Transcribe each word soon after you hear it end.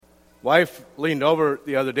Wife leaned over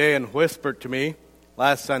the other day and whispered to me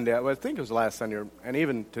last Sunday. I think it was last Sunday, and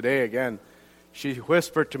even today again. She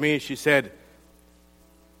whispered to me, she said,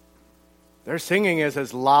 their singing is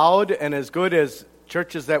as loud and as good as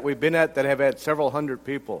churches that we've been at that have had several hundred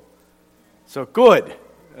people. So good.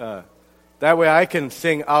 That way I can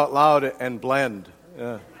sing out loud and blend.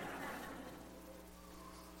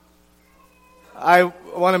 I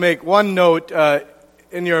want to make one note.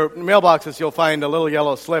 In your mailboxes, you'll find a little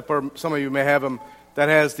yellow slip, or some of you may have them, that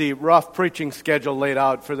has the rough preaching schedule laid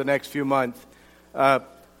out for the next few months.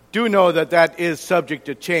 Do know that that is subject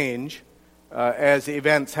to change as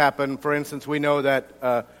events happen. For instance, we know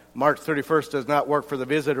that March 31st does not work for the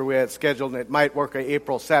visitor we had scheduled, and it might work on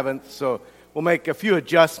April 7th. So we'll make a few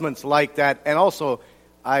adjustments like that. And also,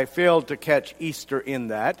 I failed to catch Easter in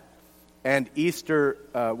that. And Easter,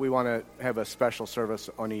 we want to have a special service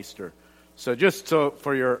on Easter. So just so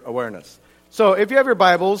for your awareness. So if you have your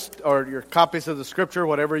Bibles or your copies of the Scripture,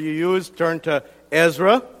 whatever you use, turn to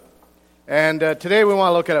Ezra. And today we want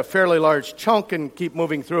to look at a fairly large chunk and keep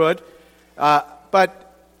moving through it.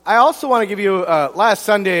 But I also want to give you, last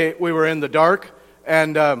Sunday we were in the dark,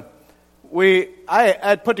 and I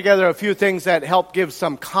had put together a few things that helped give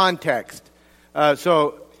some context. If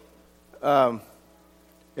you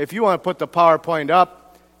want to put the PowerPoint up,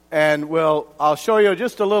 and I'll show you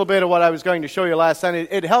just a little bit of what I was going to show you last Sunday.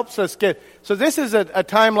 It helps us get, so this is a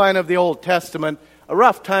timeline of the Old Testament, a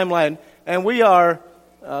rough timeline, and we are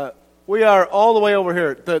all the way over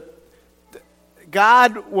here.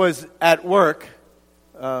 God was at work,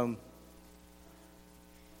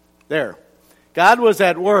 there. God was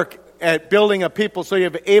at work at building a people. So you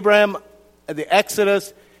have Abraham, the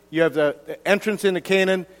Exodus, you have the entrance into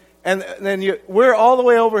Canaan, and then we're all the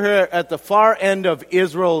way over here at the far end of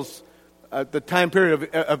Israel's, the time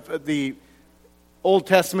period of the Old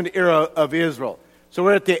Testament era of Israel. So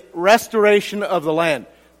we're at the restoration of the land.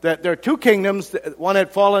 There are two kingdoms. One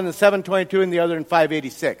had fallen in 722 and the other in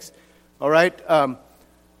 586. All right?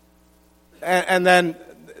 And then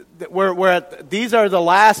we're at, these are the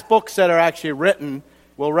last books that are actually written.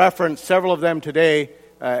 We'll reference several of them today,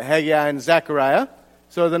 Haggai and Zechariah.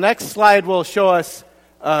 So the next slide will show us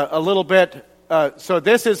a little bit. So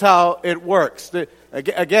this is how it works.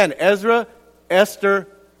 Again, Ezra, Ezra,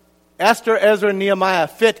 and Nehemiah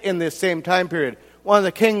fit in this same time period. One of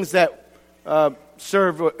the kings that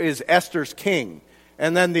serve is Esther's king.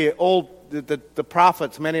 And then the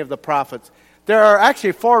prophets, many of the prophets. There are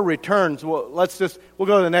actually 4 returns. We'll go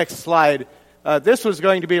to the next slide. This was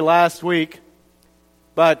going to be last week,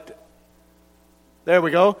 but there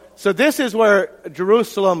we go. So this is where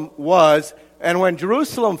Jerusalem was. And when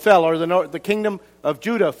Jerusalem fell, or the kingdom of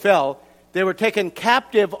Judah fell, they were taken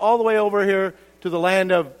captive all the way over here to the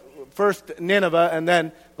land of first Nineveh and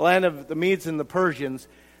then the land of the Medes and the Persians.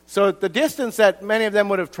 So the distance that many of them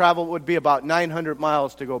would have traveled would be about 900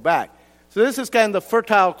 miles to go back. So this is kind of the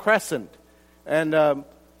Fertile Crescent. And the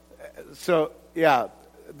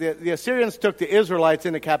Assyrians took the Israelites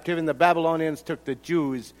into captivity, and the Babylonians took the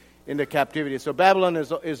Jews into captivity. So Babylon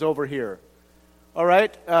is over here. All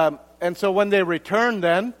right? And so when they return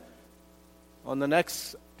then, do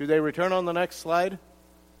they return on the next slide?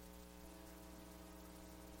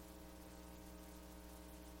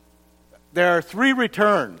 There are 3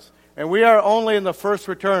 returns, and we are only in the first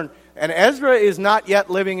return. And Ezra is not yet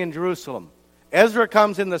living in Jerusalem. Ezra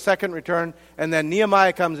comes in the second return, and then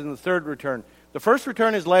Nehemiah comes in the third return. The first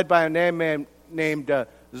return is led by a man named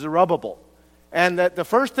Zerubbabel. And that the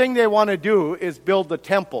first thing they want to do is build the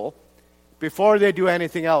temple before they do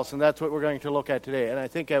anything else, and that's what we're going to look at today. And I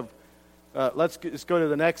think let's go to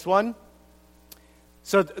the next one.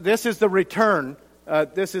 So this is the return.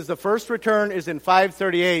 This is the first return is in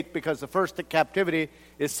 538 because the first captivity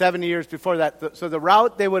is 70 years before that. So the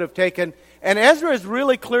route they would have taken, and Ezra is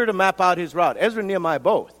really clear to map out his route. Ezra and Nehemiah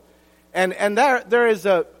both, and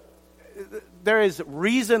there is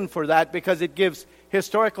reason for that because it gives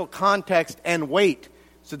historical context and weight.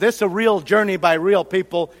 So this is a real journey by real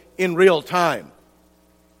people in real time.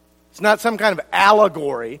 It's not some kind of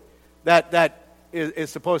allegory that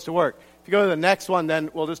is supposed to work. If you go to the next one,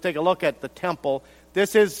 then we'll just take a look at the temple.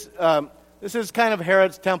 This is kind of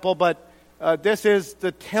Herod's temple, but this is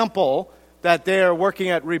the temple that they are working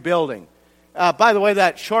at rebuilding. By the way,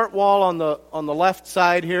 that short wall on the left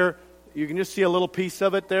side here, you can just see a little piece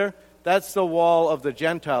of it there. That's the wall of the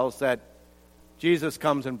Gentiles that Jesus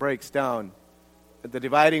comes and breaks down. The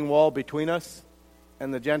dividing wall between us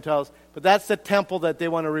and the Gentiles. But that's the temple that they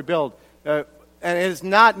want to rebuild. And it is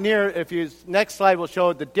not near, next slide will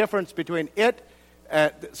show the difference between it.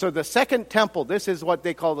 So the second temple, this is what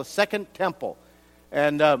they call the second temple.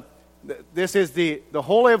 And This is the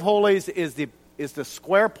Holy of Holies is the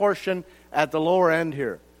square portion at the lower end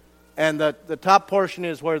here. And the top portion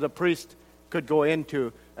is where the priest could go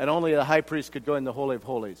into, and only the high priest could go in the Holy of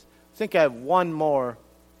Holies. I think I have one more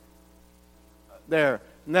there.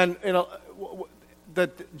 And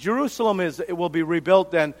then, Jerusalem will be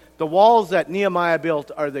rebuilt then. The walls that Nehemiah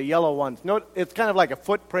built are the yellow ones. Note, it's kind of like a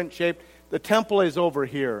footprint shape. The temple is over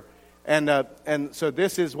here. And so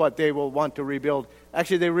this is what they will want to rebuild.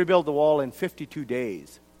 Actually, they rebuild the wall in 52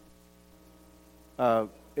 days. It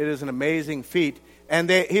is an amazing feat. And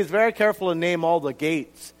he's very careful to name all the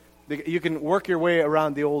gates. You can work your way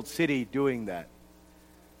around the old city doing that.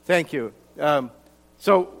 Thank you.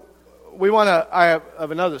 So we want to, I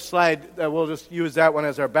have another slide. We'll just use that one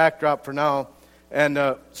as our backdrop for now. And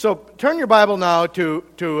so turn your Bible now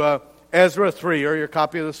to Ezra 3, or your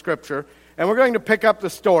copy of the Scripture. And we're going to pick up the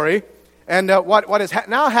story. And what has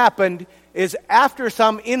now happened is, after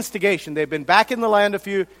some instigation, they've been back in the land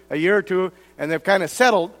a year or two, and they've kind of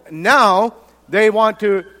settled. Now they're going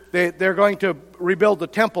to rebuild the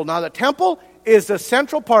temple. Now the temple is the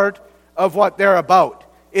central part of what they're about.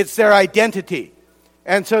 It's their identity.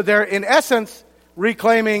 And so they're, in essence,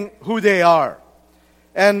 reclaiming who they are.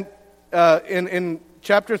 And in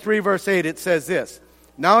chapter 3, verse 8, it says this: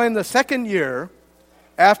 "Now in the second year,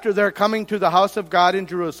 after their coming to the house of God in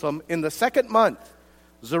Jerusalem, in the second month,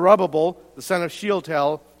 Zerubbabel, the son of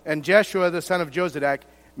Shealtiel, and Jeshua, the son of Jozadak,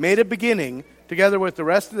 made a beginning, together with the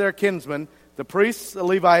rest of their kinsmen, the priests, the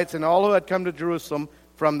Levites, and all who had come to Jerusalem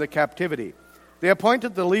from the captivity. They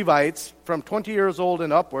appointed the Levites from 20 years old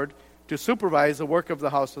and upward to supervise the work of the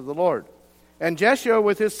house of the Lord. And Jeshua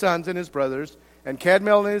with his sons and his brothers, and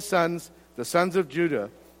Kadmiel and his sons, the sons of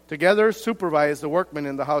Judah, together supervised the workmen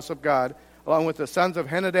in the house of God, along with the sons of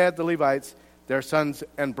Henadad the Levites, their sons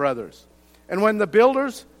and brothers. And when the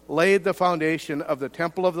builders laid the foundation of the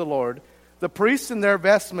temple of the Lord, the priests in their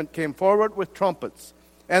vestment came forward with trumpets,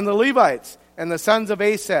 and the Levites and the sons of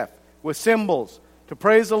Asaph with cymbals, to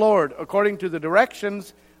praise the Lord according to the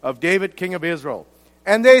directions of David king of Israel.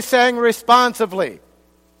 And they sang responsively,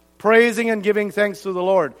 praising and giving thanks to the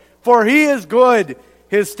Lord. For he is good,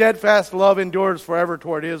 his steadfast love endures forever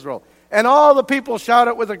toward Israel. And all the people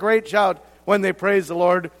shouted with a great shout when they praised the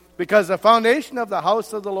Lord, because the foundation of the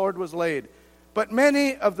house of the Lord was laid. But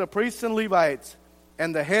many of the priests and Levites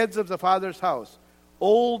and the heads of the father's house,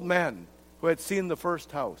 old men who had seen the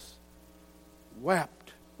first house,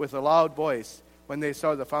 wept with a loud voice when they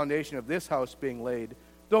saw the foundation of this house being laid,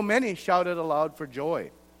 though many shouted aloud for joy,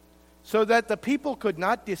 so that the people could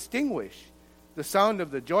not distinguish the sound of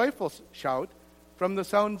the joyful shout from the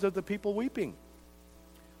sounds of the people weeping.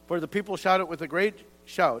 For the people shouted with a great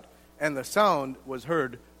shout, and the sound was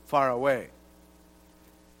heard far away."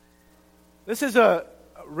 This is a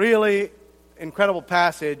really incredible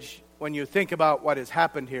passage when you think about what has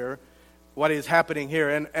happened here, what is happening here.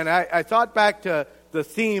 And I thought back to the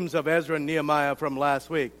themes of Ezra and Nehemiah from last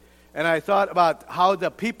week. And I thought about how the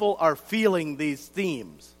people are feeling these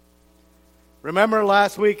themes. Remember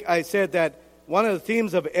last week I said that one of the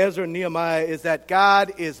themes of Ezra and Nehemiah is that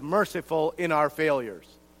God is merciful in our failures.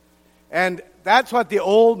 And that's what the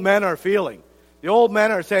old men are feeling. The old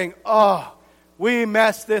men are saying, "Oh, we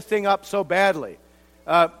messed this thing up so badly."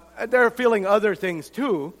 They're feeling other things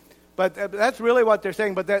too, but that's really what they're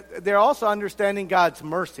saying. But they're also understanding God's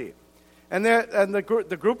mercy. And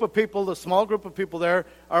the group of people, the small group of people there,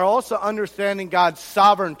 are also understanding God's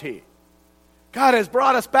sovereignty. God has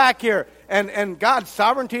brought us back here, and God's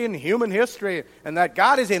sovereignty in human history, and that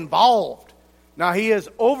God is involved. Now, He is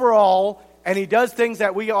overall, and He does things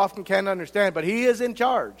that we often can't understand, but He is in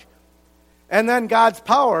charge. And then God's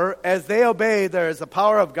power, as they obey, there is the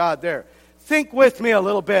power of God there. Think with me a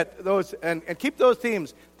little bit, those and keep those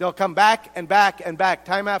themes. They'll come back and back and back,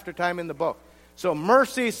 time after time in the book. So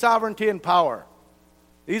mercy, sovereignty, and power.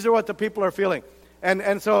 These are what the people are feeling.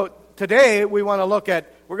 And so today we're going to look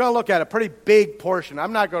at a pretty big portion.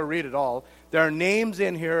 I'm not going to read it all. There are names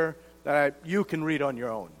in here that you can read on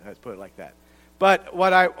your own. Let's put it like that. But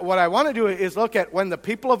what I want to do is look at when the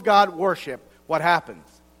people of God worship, what happens.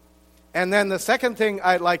 And then the second thing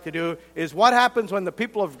I'd like to do is what happens when the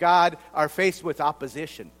people of God are faced with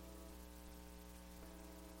opposition.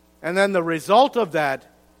 And then the result of that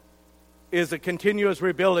is a continuous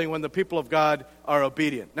rebuilding when the people of God are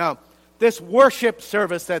obedient. Now, this worship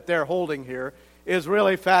service that they're holding here is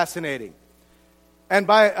really fascinating.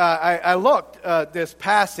 And I looked this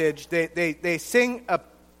passage. They sing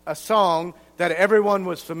a song that everyone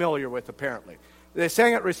was familiar with, apparently. They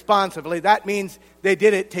sang it responsively. That means they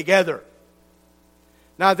did it together.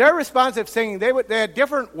 Now, their responsive singing, they had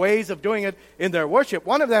different ways of doing it in their worship.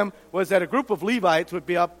 One of them was that a group of Levites would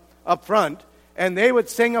be up up front, and they would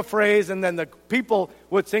sing a phrase, and then the people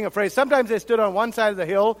would sing a phrase. Sometimes they stood on one side of the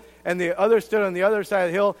hill, and the other stood on the other side of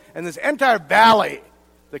the hill, and this entire valley,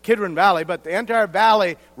 the Kidron Valley, but the entire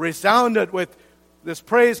valley resounded with this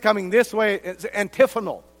praise coming this way. It's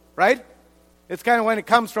antiphonal, right? It's kind of when it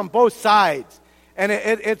comes from both sides, and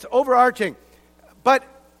it's overarching. But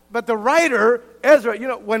the writer, Ezra,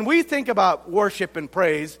 when we think about worship and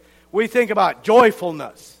praise, we think about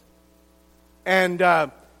joyfulness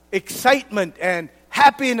and excitement and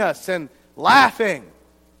happiness and laughing.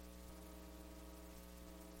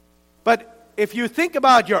 But if you think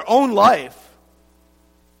about your own life,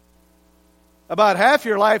 about half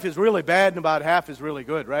your life is really bad and about half is really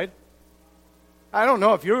good, right? I don't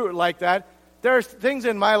know if you're like that. There's things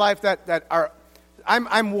in my life that are,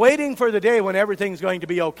 I'm waiting for the day when everything's going to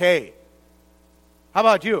be okay. How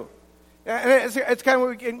about you? And it's kind of,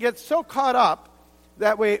 we can get so caught up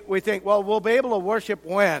that we think, well, we'll be able to worship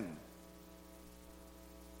when?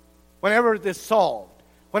 Whenever this is solved.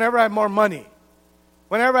 Whenever I have more money.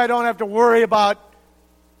 Whenever I don't have to worry about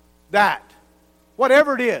that.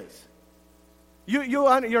 Whatever it is.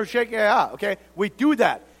 You're shaking, yeah, okay? We do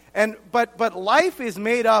that. But life is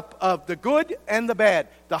made up of the good and the bad,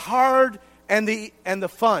 the hard and the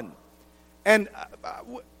fun. And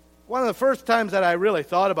one of the first times that I really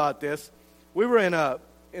thought about this, we were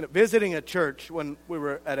visiting a church when we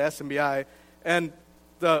were at SMBI, and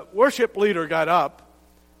the worship leader got up,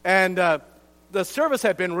 and the service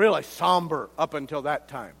had been really somber up until that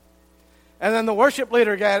time. And then the worship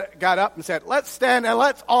leader got up and said, let's stand and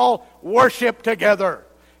let's all worship together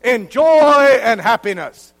in joy and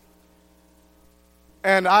happiness.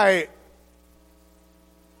 And I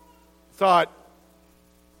thought,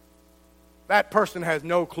 that person has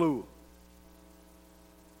no clue.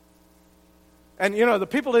 And, the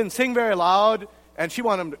people didn't sing very loud, and she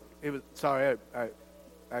wanted them to,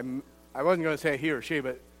 I wasn't going to say he or she,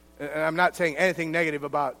 but and I'm not saying anything negative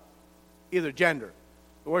about either gender.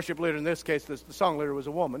 The worship leader in this case, the song leader, was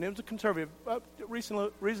a woman. It was a conservative,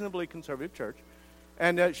 reasonably conservative church.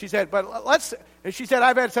 And she said,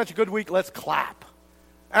 I've had such a good week, let's clap.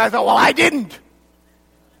 And I thought, well, I didn't.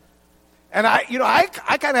 And I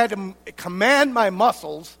kind of had to command my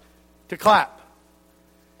muscles to clap.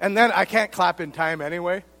 And then I can't clap in time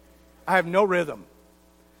anyway. I have no rhythm.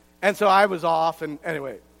 And so I was off, and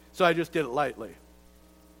anyway, so I just did it lightly.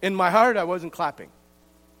 In my heart, I wasn't clapping.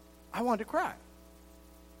 I wanted to cry.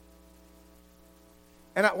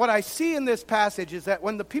 And what I see in this passage is that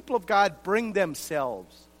when the people of God bring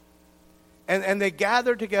themselves and they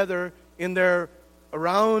gather together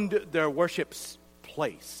around their worship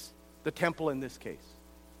place, the temple in this case,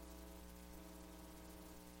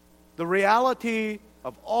 the reality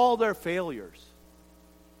of all their failures,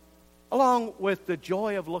 along with the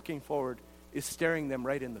joy of looking forward, is staring them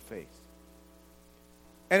right in the face.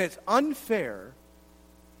 And it's unfair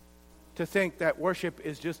to think that worship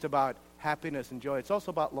is just about happiness and joy. It's also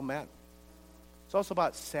about lament. It's also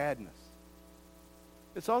about sadness.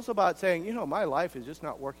 It's also about saying, my life is just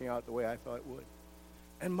not working out the way I thought it would.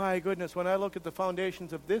 And my goodness, when I look at the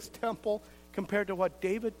foundations of this temple compared to what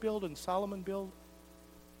David built and Solomon built,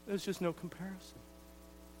 there's just no comparison.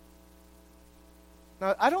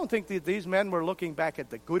 Now, I don't think that these men were looking back at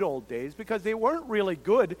the good old days, because they weren't really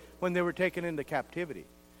good when they were taken into captivity.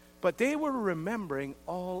 But they were remembering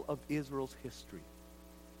all of Israel's history.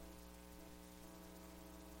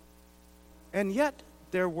 And yet,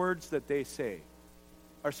 their words that they say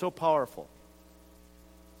are so powerful.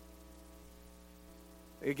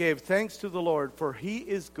 They gave thanks to the Lord, for He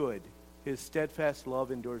is good. His steadfast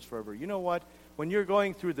love endures forever. You know what? When you're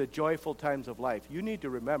going through the joyful times of life, you need to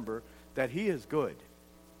remember that He is good.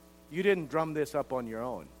 You didn't drum this up on your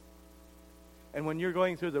own. And when you're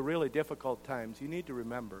going through the really difficult times, you need to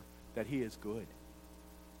remember that He is good.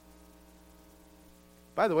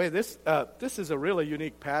 By the way, this is a really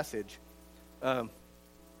unique passage. I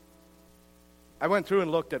went through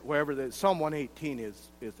and looked at wherever Psalm 118 is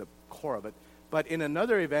the core of it. But in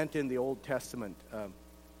another event in the Old Testament,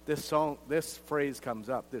 this phrase comes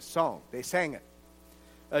up. This song, they sang it.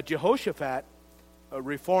 Jehoshaphat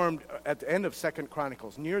reformed at the end of 2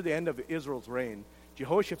 Chronicles, near the end of Israel's reign.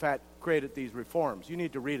 Jehoshaphat created these reforms. You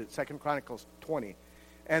need to read it, 2 Chronicles 20.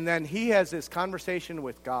 And then he has this conversation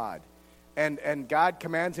with God. And God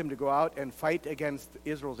commands him to go out and fight against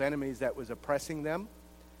Israel's enemies that was oppressing them.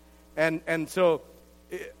 And so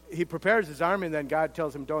he prepares his army, and then God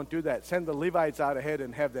tells him, don't do that. Send the Levites out ahead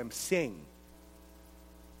and have them sing.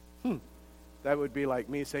 That would be like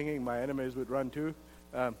me singing. My enemies would run too.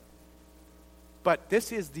 But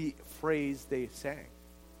this is the phrase they sang.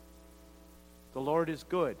 The Lord is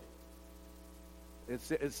good.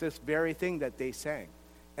 It's this very thing that they sang.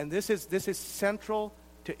 And this is central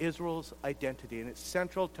to Israel's identity, and it's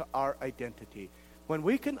central to our identity. When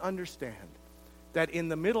we can understand that in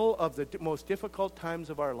the middle of the most difficult times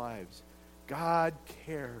of our lives, God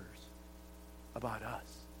cares about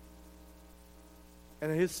us.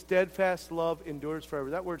 And his steadfast love endures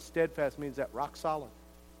forever. That word steadfast means that rock solid.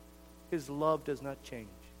 His love does not change.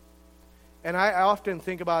 And I often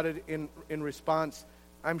think about it in response.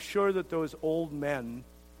 I'm sure that those old men,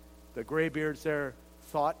 the graybeards there,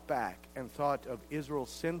 thought back and thought of Israel's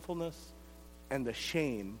sinfulness and the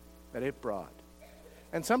shame that it brought.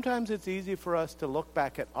 And sometimes it's easy for us to look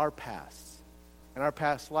back at our pasts and our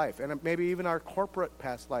past life, and maybe even our corporate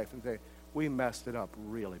past life, and say, we messed it up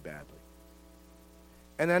really badly.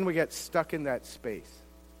 And then we get stuck in that space.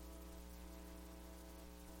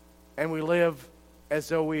 And we live as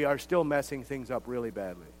though we are still messing things up really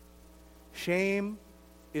badly. Shame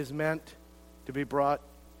is meant to be brought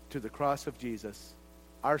to the cross of Jesus.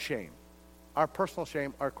 Our shame, our personal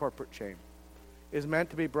shame, our corporate shame, is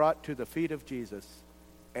meant to be brought to the feet of Jesus,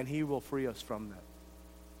 and he will free us from that.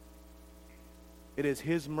 It is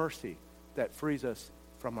his mercy that frees us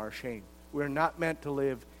from our shame. We're not meant to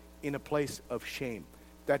live in a place of shame.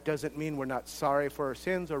 That doesn't mean we're not sorry for our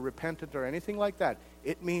sins or repentant or anything like that.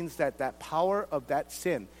 It means that that power of that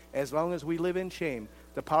sin, as long as we live in shame,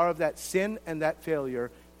 the power of that sin and that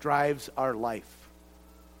failure drives our life.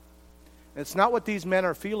 And it's not what these men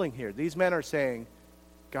are feeling here. These men are saying,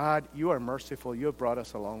 God, you are merciful. You have brought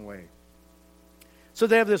us a long way. So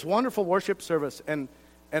they have this wonderful worship service, and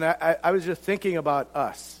I was just thinking about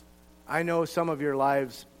us. I know some of your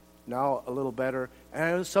lives now a little better, and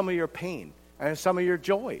I know some of your pain, and some of your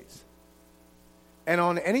joys. And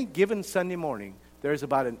on any given Sunday morning, there's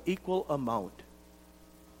about an equal amount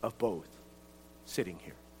of both sitting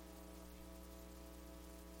here.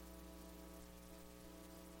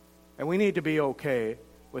 And we need to be okay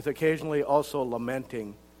with occasionally also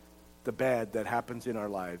lamenting the bad that happens in our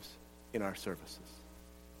lives, in our services.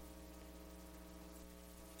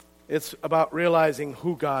 It's about realizing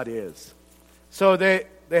who God is. So they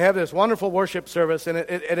have this wonderful worship service, and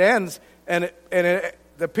it ends, and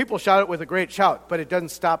the people shout it with a great shout, but it doesn't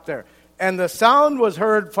stop there. And the sound was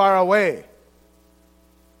heard far away.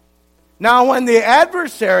 Now when the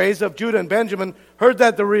adversaries of Judah and Benjamin heard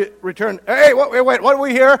that the return, hey, wait, what do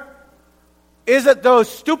we hear? Is it those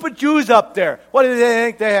stupid Jews up there? What do they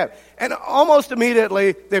think they have? And almost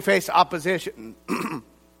immediately they face opposition.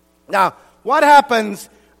 Now, what happens?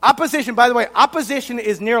 Opposition, by the way, opposition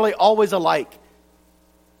is nearly always alike.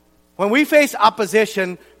 When we face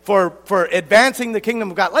opposition for advancing the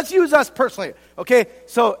kingdom of God, let's use us personally, okay?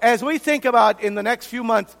 So as we think about in the next few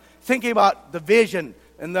months, thinking about the vision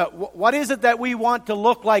and what is it that we want to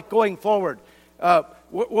look like going forward,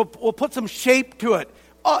 we'll put some shape to it.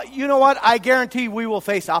 Oh, you know what? I guarantee we will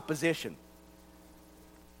face opposition.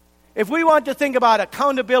 If we want to think about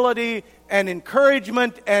accountability and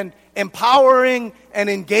encouragement and empowering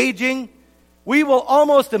and engaging, we will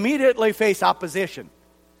almost immediately face opposition.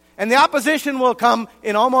 And the opposition will come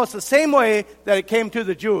in almost the same way that it came to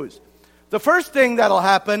the Jews. The first thing that'll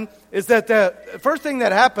happen is that the first thing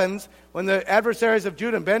that happens when the adversaries of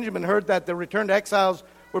Judah and Benjamin heard that the returned exiles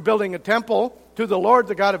were building a temple to the Lord,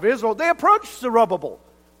 the God of Israel, they approached Zerubbabel.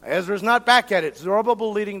 Ezra's not back yet. It's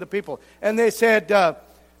Zerubbabel leading the people. And they said, let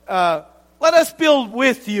us build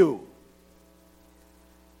with you.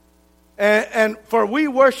 And for we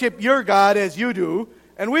worship your God as you do.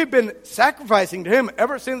 And we've been sacrificing to him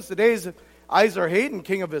ever since the days of Esarhaddon,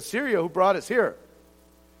 king of Assyria, who brought us here.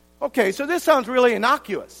 Okay, so this sounds really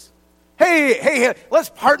innocuous. Hey, let's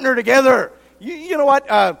partner together. You know what?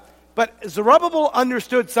 But Zerubbabel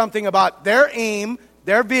understood something about their aim,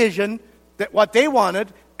 their vision, that what they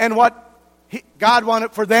wanted, and what God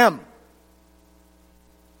wanted for them.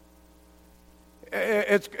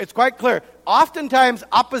 It's quite clear. Oftentimes,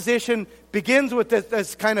 opposition begins with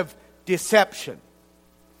this kind of deception.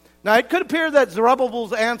 Now, it could appear that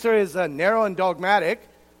Zerubbabel's answer is narrow and dogmatic,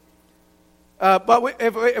 but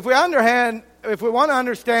if we want to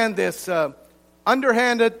understand this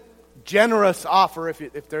underhanded, generous offer,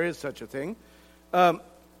 if there is such a thing,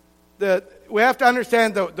 we have to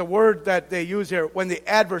understand the word that they use here, when the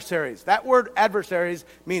adversaries. That word adversaries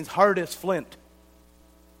means hard as flint.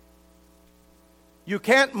 You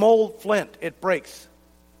can't mold flint, it breaks.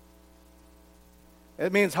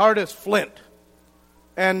 It means hard as flint.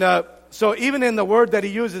 And so even in the word that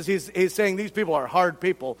he uses, he's saying these people are hard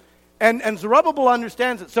people. And Zerubbabel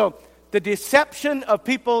understands it. So the deception of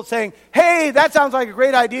people saying, hey, that sounds like a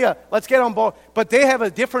great idea, let's get on board. But they have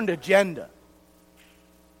a different agenda.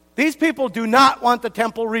 These people do not want the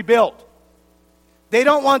temple rebuilt. They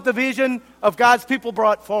don't want the vision of God's people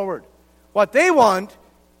brought forward. What they want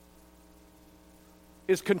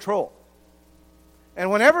is control. And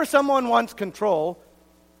whenever someone wants control,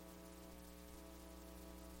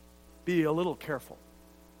 be a little careful.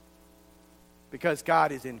 Because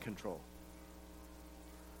God is in control.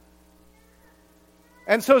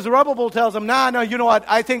 And so Zerubbabel tells them, no, you know what?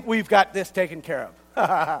 I think we've got this taken care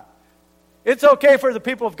of. It's okay for the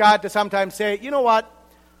people of God to sometimes say, you know what?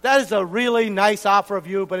 That is a really nice offer of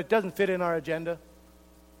you, but it doesn't fit in our agenda.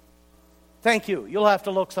 Thank you. You'll have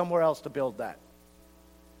to look somewhere else to build that.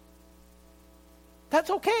 That's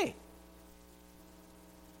okay.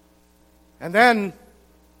 And then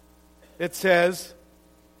it says,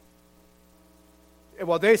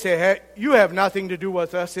 well, they say, hey, you have nothing to do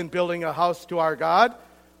with us in building a house to our God,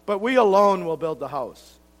 but we alone will build the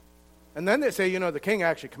house. And then they say, the king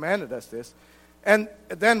actually commanded us this. And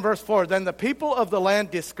then verse 4, then the people of the land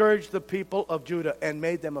discouraged the people of Judah and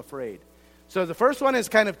made them afraid. So the first one is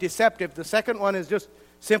kind of deceptive. The second one is just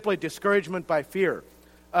simply discouragement by fear.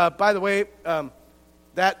 By the way,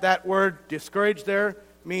 that word discourage there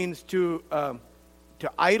means to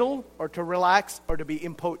idle or to relax or to be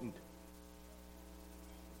impotent.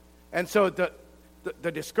 And so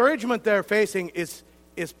the discouragement they're facing is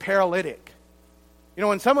paralytic.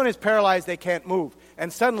 When someone is paralyzed, they can't move.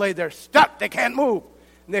 And suddenly they're stuck, they can't move.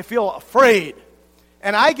 And they feel afraid.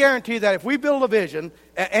 And I guarantee that if we build a vision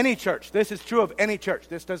at any church, this is true of any church,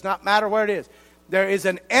 this does not matter where it is, there is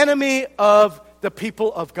an enemy of the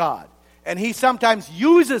people of God. And he sometimes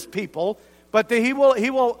uses people, but he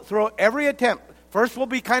will throw every attempt. First will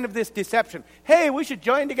be kind of this deception. Hey, we should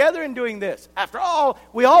join together in doing this. After all,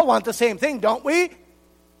 we all want the same thing, don't we?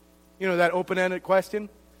 That open-ended question.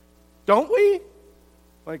 Don't we?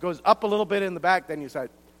 When it goes up a little bit in the back, then you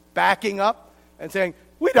start backing up and saying,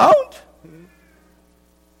 we don't.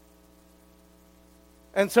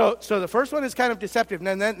 And so the first one is kind of deceptive.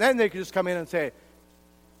 And then they can just come in and say,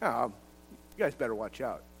 oh, you guys better watch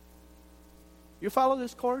out. You follow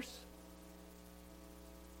this course?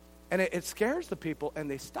 And it scares the people, and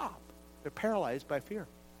they stop. They're paralyzed by fear.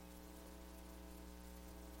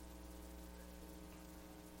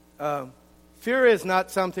 Fear is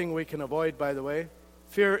not something we can avoid, by the way.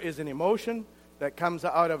 Fear is an emotion that comes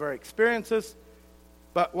out of our experiences.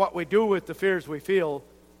 But what we do with the fears we feel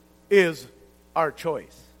is our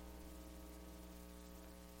choice.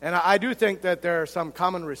 And I do think that there are some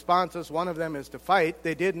common responses. One of them is to fight.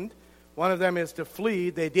 They didn't. One of them is to flee.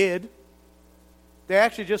 They did. They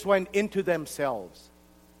actually just went into themselves.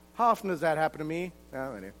 How often does that happen to me?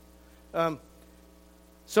 No, anyway.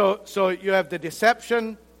 So you have the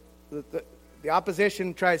deception. The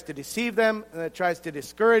opposition tries to deceive them, and it tries to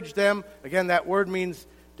discourage them. Again, that word means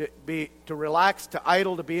to relax, to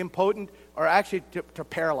idle, to be impotent, or actually to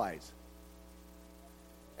paralyze.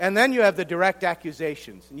 And then you have the direct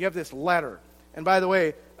accusations, and you have this letter. And by the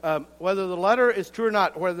way, whether the letter is true or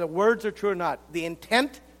not, whether the words are true or not, the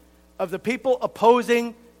intent of the people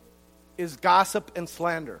opposing is gossip and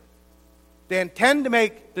slander. They intend to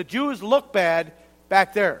make the Jews look bad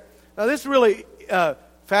back there. Now, this is really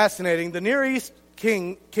fascinating. The Near East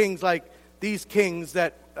kings like these kings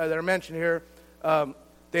that are mentioned here,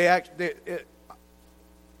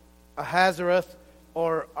 Ahasuerus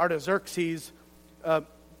or Artaxerxes,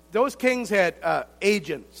 those kings had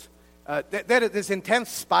agents. They had this intense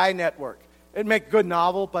spy network. It'd make a good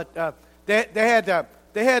novel, but they had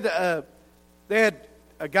a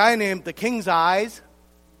guy named the King's Eyes,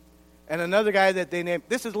 and another guy that they named.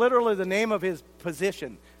 This is literally the name of his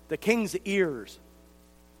position, the King's Ears.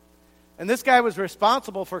 And this guy was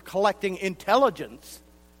responsible for collecting intelligence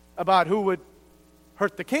about who would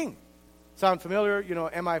hurt the king. Sound familiar?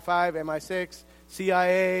 MI5, MI6,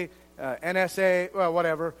 CIA, NSA, well,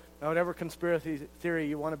 whatever conspiracy theory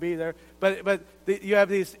you want to be there. But you have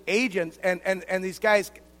these agents, and these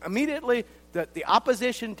guys immediately, the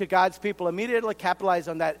opposition to God's people immediately capitalize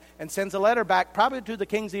on that and sends a letter back, probably to the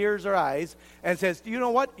king's ears or eyes, and says, you know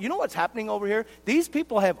what? You know what's happening over here? These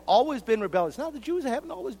people have always been rebellious. Now, the Jews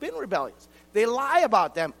haven't always been rebellious. They lie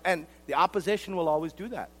about them, and the opposition will always do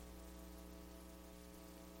that.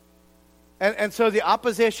 And so the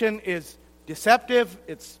opposition is deceptive,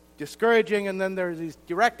 it's discouraging, and then there's these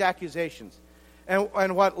direct accusations.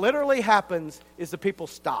 And what literally happens is the people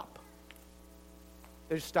stop.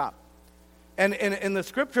 They just stop. And in the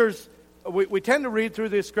scriptures, we tend to read through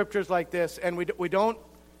these scriptures like this, and we don't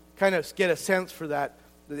kind of get a sense for that.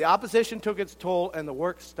 The opposition took its toll, and the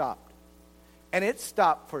work stopped. And it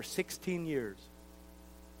stopped for 16 years.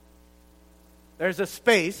 There's a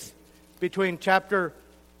space between chapter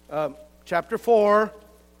 4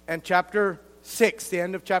 and chapter 6, the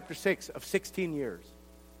end of chapter 6, of 16 years.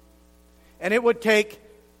 And it would take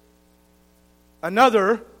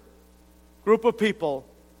another group of people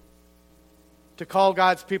to call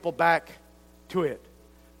God's people back to it.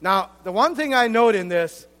 Now, the one thing I note in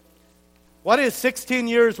this, what is 16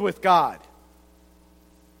 years with God?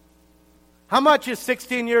 How much is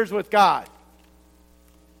 16 years with God?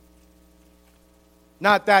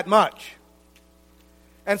 Not that much.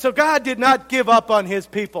 And so God did not give up on His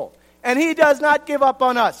people. And He does not give up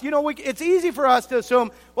on us. You know, it's easy for us to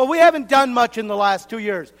assume, well, we haven't done much in the last 2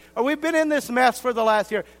 years. Or we've been in this mess for the last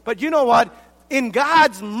year. But you know what? In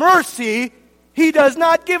God's mercy, He does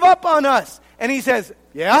not give up on us. And He says,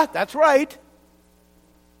 yeah, that's right.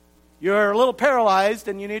 You're a little paralyzed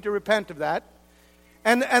and you need to repent of that.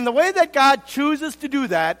 And the way that God chooses to do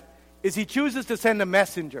that is He chooses to send a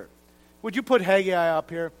messenger. Would you put Haggai up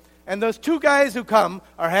here? And those two guys who come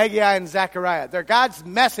are Haggai and Zechariah. They're God's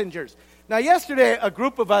messengers. Now, yesterday, a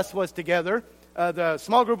group of us was together, the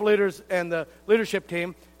small group leaders and the leadership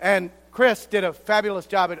team, and Chris did a fabulous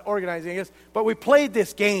job at organizing us, but we played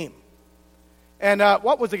this game. And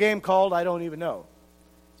what was the game called? I don't even know.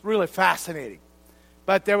 It's really fascinating.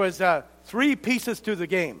 But there was 3 pieces to the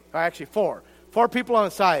game, or actually 4. 4 people on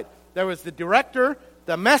the side. There was the director,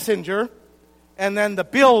 the messenger, and then the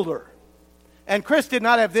builder. And Chris did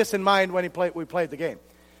not have this in mind when we played the game.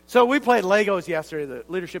 So we played Legos yesterday. The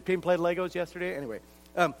leadership team played Legos yesterday. Anyway,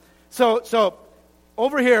 so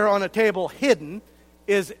over here on a table hidden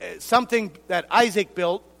is something that Isaac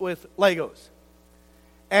built with Legos.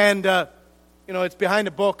 And, it's behind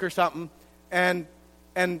a book or something. And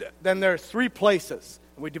then there's 3 places.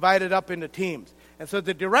 And we divide it up into teams. And so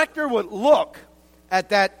the director would look at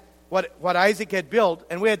that, what Isaac had built,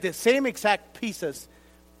 and we had the same exact pieces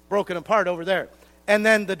broken apart over there. And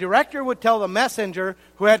then the director would tell the messenger,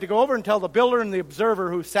 who had to go over and tell the builder and the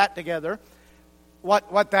observer who sat together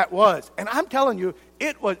what that was. And I'm telling you,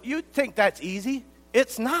 you'd think that's easy.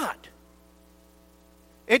 It's not.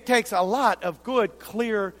 It takes a lot of good,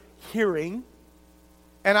 clear hearing.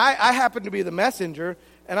 And I happen to be the messenger,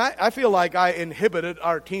 and I feel like I inhibited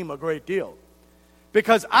our team a great deal.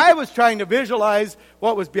 Because I was trying to visualize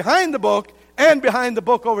what was behind the book and behind the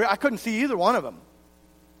book over here. I couldn't see either one of them.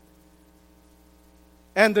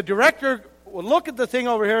 And the director would look at the thing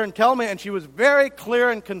over here and tell me, and she was very clear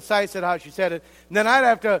and concise at how she said it. And then I'd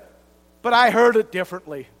have to, but I heard it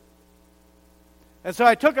differently. And so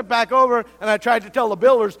I took it back over, and I tried to tell the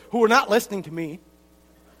builders, who were not listening to me.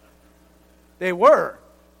 They were.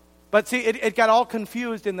 But see, it got all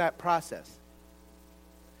confused in that process.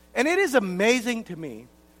 And it is amazing to me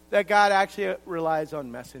that God actually relies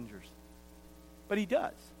on messengers. But He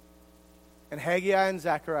does. And Haggai and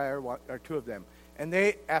Zechariah are 2 of them. And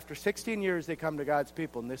they, after 16 years, they come to God's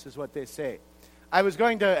people, and this is what they say. I was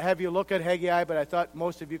going to have you look at Haggai, but I thought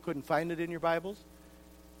most of you couldn't find it in your Bibles.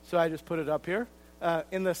 So I just put it up here.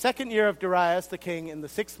 In the 2nd year of Darius the king, in the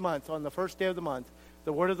 6th month, on the 1st day of the month,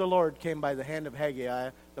 the word of the Lord came by the hand of Haggai,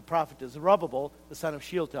 the prophet, to Zerubbabel, the son of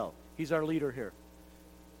Shealtiel. He's our leader here.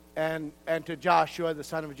 And to Joshua, the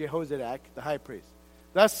son of Jehozadak, the high priest.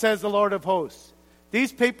 Thus says the Lord of hosts,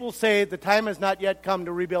 these people say the time has not yet come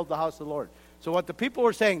to rebuild the house of the Lord. So what the people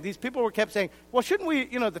were saying, these people were kept saying, well, shouldn't we,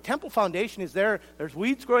 the temple foundation is there. There's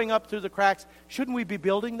weeds growing up through the cracks. Shouldn't we be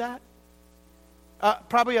building that?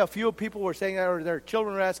 Probably a few people were saying that, or their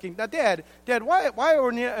children were asking, now, Dad, why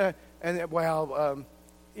are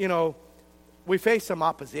we, we face some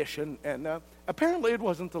opposition, and apparently it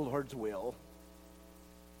wasn't the Lord's will.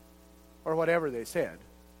 Or whatever they said.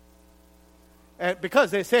 And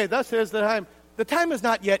because they say, thus is the time has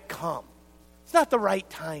not yet come. It's not the right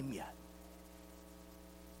time yet.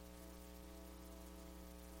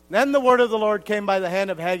 Then the word of the Lord came by the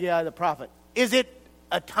hand of Haggai the prophet. Is it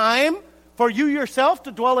a time for you yourself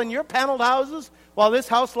to dwell in your paneled houses while this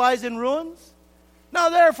house lies in ruins? Now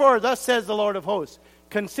therefore, thus says the Lord of hosts,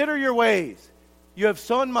 consider your ways. You have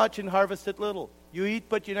sown much and harvested little. You eat,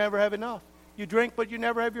 but you never have enough. You drink, but you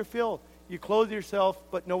never have your fill. You clothe yourself,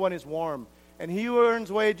 but no one is warm. And he who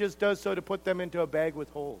earns wages does so to put them into a bag with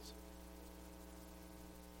holes.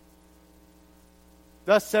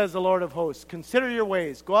 Thus says the Lord of hosts, consider your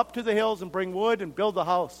ways. Go up to the hills and bring wood and build the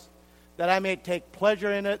house, that I may take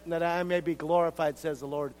pleasure in it and that I may be glorified, says the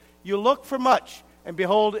Lord. You looked for much, and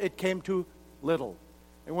behold, it came to little.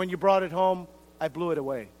 And when you brought it home, I blew it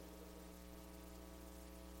away.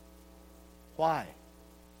 Why?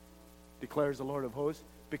 Declares the Lord of hosts.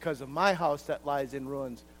 Because of my house that lies in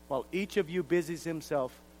ruins, while each of you busies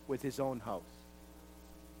himself with his own house.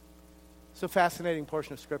 It's a fascinating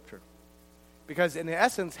portion of Scripture. Because in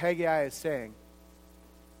essence, Haggai is saying,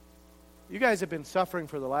 You guys have been suffering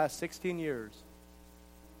for the last 16 years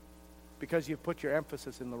because you've put your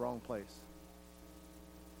emphasis in the wrong place.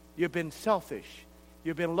 You've been selfish.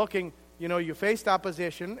 You've been looking, you faced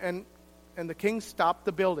opposition, and the king stopped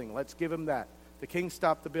the building. Let's give him that. The king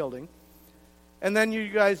stopped the building. And then you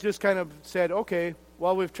guys just kind of said, okay,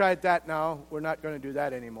 well, we've tried that now. We're not going to do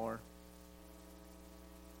that anymore.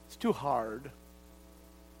 It's too hard.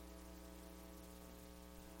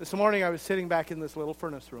 This morning I was sitting back in this little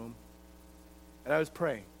furnace room, and I was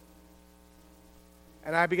praying.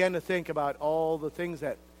 And I began to think about all the things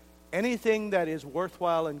that, anything that is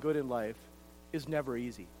worthwhile and good in life is never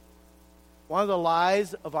easy. One of the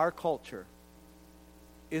lies of our culture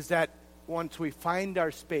is that once we find our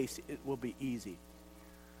space, it will be easy.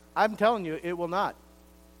 I'm telling you, it will not.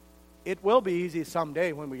 It will be easy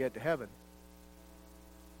someday when we get to heaven.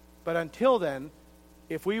 But until then,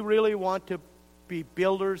 if we really want to be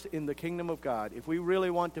builders in the kingdom of God, if we really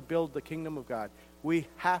want to build the kingdom of God, we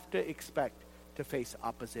have to expect to face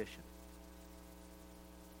opposition.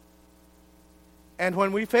 And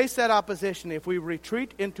when we face that opposition, if we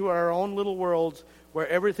retreat into our own little worlds where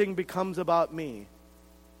everything becomes about me,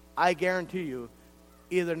 I guarantee you,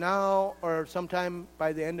 either now or sometime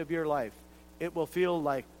by the end of your life, it will feel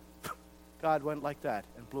like God went like that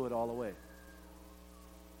and blew it all away.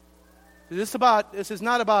 This is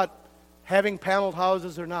not about having paneled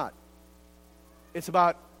houses or not. It's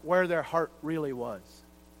about where their heart really was.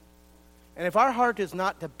 And if our heart is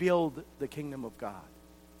not to build the kingdom of God,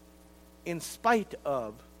 in spite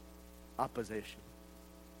of opposition,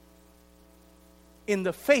 in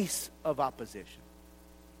the face of opposition,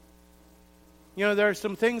 there are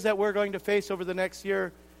some things that we're going to face over the next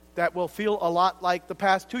year that will feel a lot like the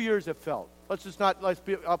past 2 years have felt. Let's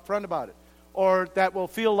be upfront about it. Or that will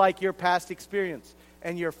feel like your past experience.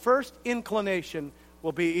 And your first inclination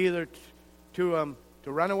will be either to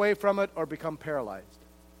run away from it or become paralyzed.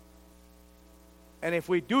 And if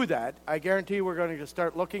we do that, I guarantee we're going to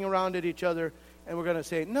start looking around at each other and we're going to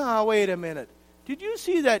say, no, wait a minute. Did you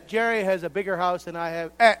see that Jerry has a bigger house than I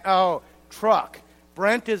have? Truck.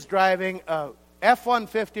 Brent is driving a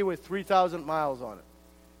F-150 with 3,000 miles on it.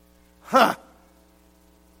 Huh.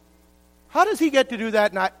 How does he get to do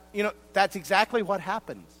that? That's exactly what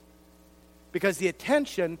happens. Because the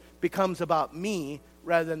attention becomes about me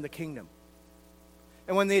rather than the kingdom.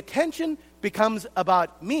 And when the attention becomes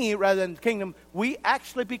about me rather than the kingdom, we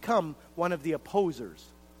actually become one of the opposers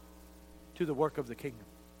to the work of the kingdom.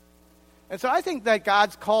 And so I think that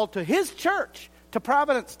God's call to His church, to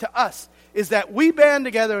Providence, to us, is that we band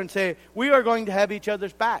together and say, we are going to have each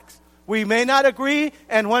other's backs. We may not agree,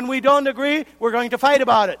 and when we don't agree, we're going to fight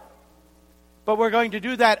about it. But we're going to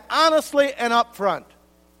do that honestly and up front.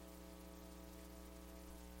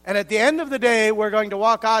 And at the end of the day, we're going to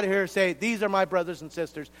walk out of here and say, these are my brothers and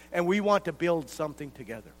sisters, and we want to build something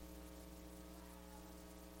together.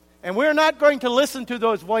 And we're not going to listen to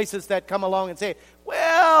those voices that come along and say,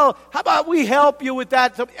 well, how about we help you with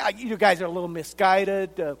that? So, you guys are a little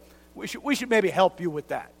misguided. We should maybe help you with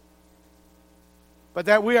that. But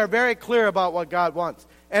that we are very clear about what God wants.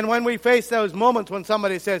 And when we face those moments when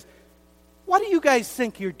somebody says, what do you guys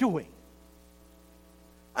think you're doing?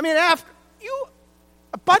 I mean, after you,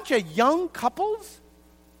 a bunch of young couples?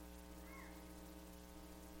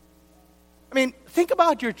 I mean, think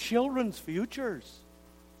about your children's futures.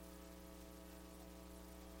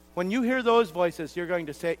 When you hear those voices, you're going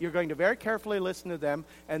to very carefully listen to them,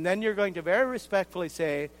 and then you're going to very respectfully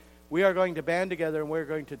say, we are going to band together and we're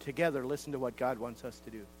going to together listen to what God wants us to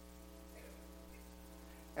do.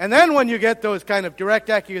 And then when you get those kind of direct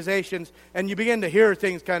accusations and you begin to hear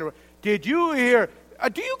things kind of, did you hear,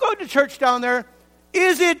 do you go to church down there?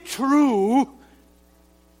 Is it true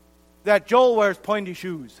that Joel wears pointy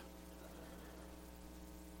shoes?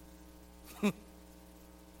 And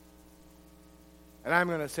I'm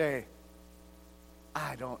going to say,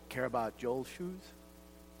 I don't care about Joel's shoes.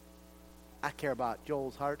 I care about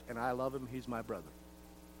Joel's heart, and I love him. He's my brother.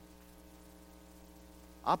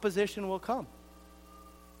 Opposition will come.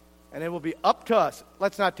 And it will be up to us.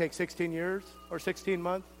 Let's not take 16 years or 16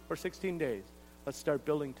 months or 16 days. Let's start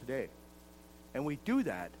building today. And we do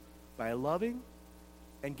that by loving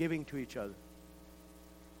and giving to each other.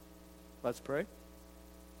 Let's pray.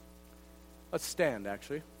 Let's stand,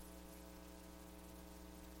 actually.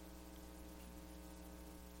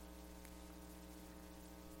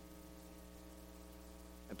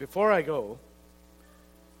 And before I go,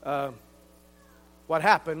 what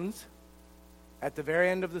happens at the very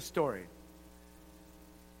end of the story,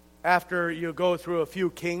 after you go through a few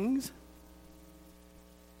kings,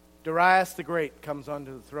 Darius the Great comes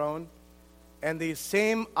onto the throne, and the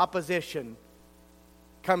same opposition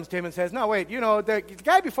comes to him and says, no, wait, the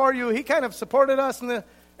guy before you, he kind of supported us.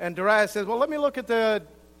 And Darius says, well, let me look at the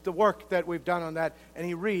work that we've done on that. And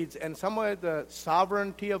he reads, and somewhere the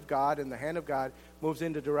sovereignty of God and the hand of God moves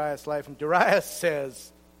into Darius' life. And Darius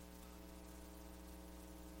says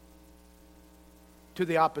to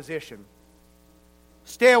the opposition,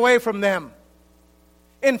 stay away from them.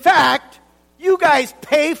 In fact, you guys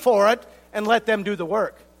pay for it and let them do the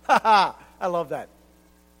work. Ha ha, I love that.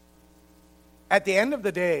 At the end of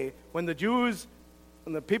the day, when the Jews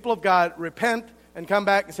and the people of God repent and come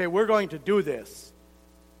back and say, we're going to do this,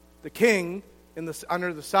 the king,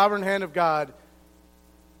 under the sovereign hand of God,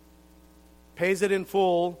 pays it in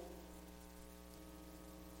full.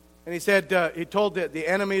 And he said, he told the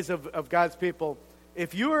enemies of God's people,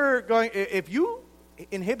 if you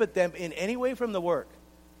inhibit them in any way from the work,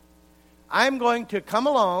 I'm going to come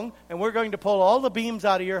along and we're going to pull all the beams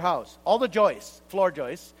out of your house, all the joists, floor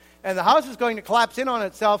joists, and the house is going to collapse in on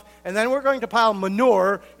itself, and then we're going to pile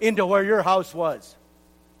manure into where your house was.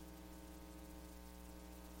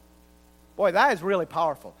 Boy, that is really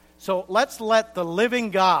powerful. So let's let the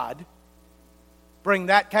living God bring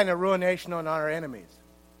that kind of ruination on our enemies.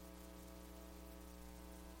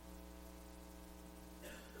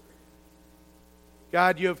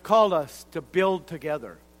 God, you have called us to build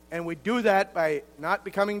together. And we do that by not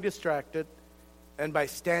becoming distracted and by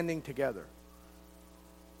standing together.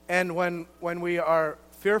 And when we are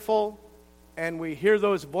fearful and we hear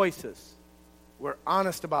those voices, we're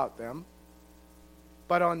honest about them.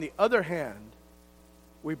 But on the other hand,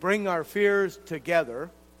 we bring our fears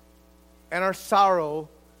together and our sorrow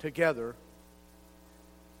together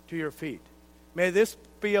to your feet. May this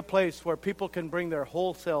be a place where people can bring their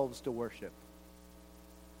whole selves to worship.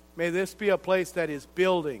 May this be a place that is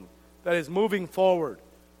building, that is moving forward,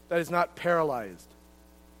 that is not paralyzed.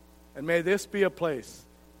 And may this be a place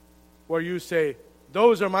where you say,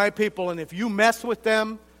 those are my people, and if you mess with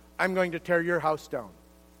them, I'm going to tear your house down.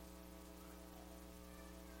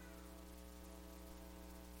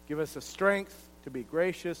 Give us the strength to be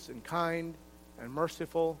gracious and kind and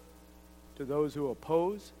merciful to those who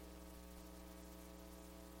oppose,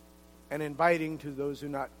 and inviting to those who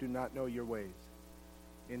do not know your ways.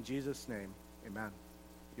 In Jesus' name, amen.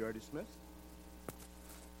 You are dismissed.